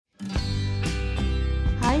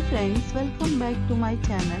friends, welcome back to my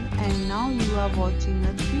channel, and now you are watching a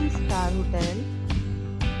 3-star hotel.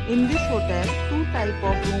 In this hotel, two type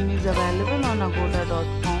of room is available on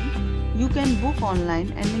agoda.com. You can book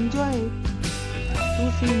online and enjoy it.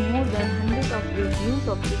 To see more than hundreds of reviews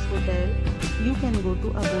of this hotel, you can go to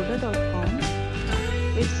agoda.com.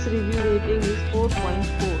 Its review rating is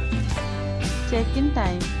 4.4. Check-in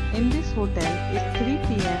time in this hotel is 3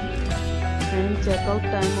 p.m. and checkout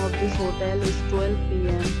time of this hotel is 12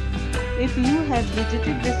 p.m. If you have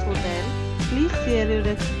visited this hotel, please share your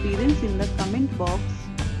experience in the comment box.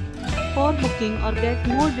 For booking or get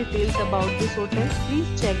more details about this hotel,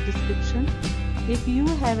 please check description. If you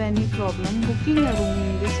have any problem booking a room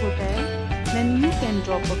in this hotel, then you can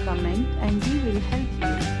drop a comment and we will help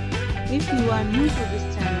you. If you are new to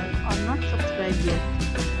this channel or not subscribed yet,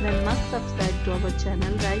 then must subscribe to our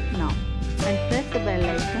channel right now and press the bell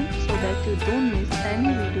icon so that you don't miss any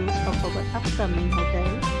videos of our upcoming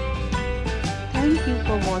hotel. Thank you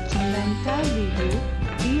for watching the entire video.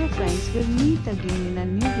 Dear friends, we'll meet again in a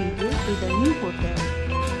new video with a new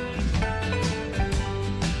hotel.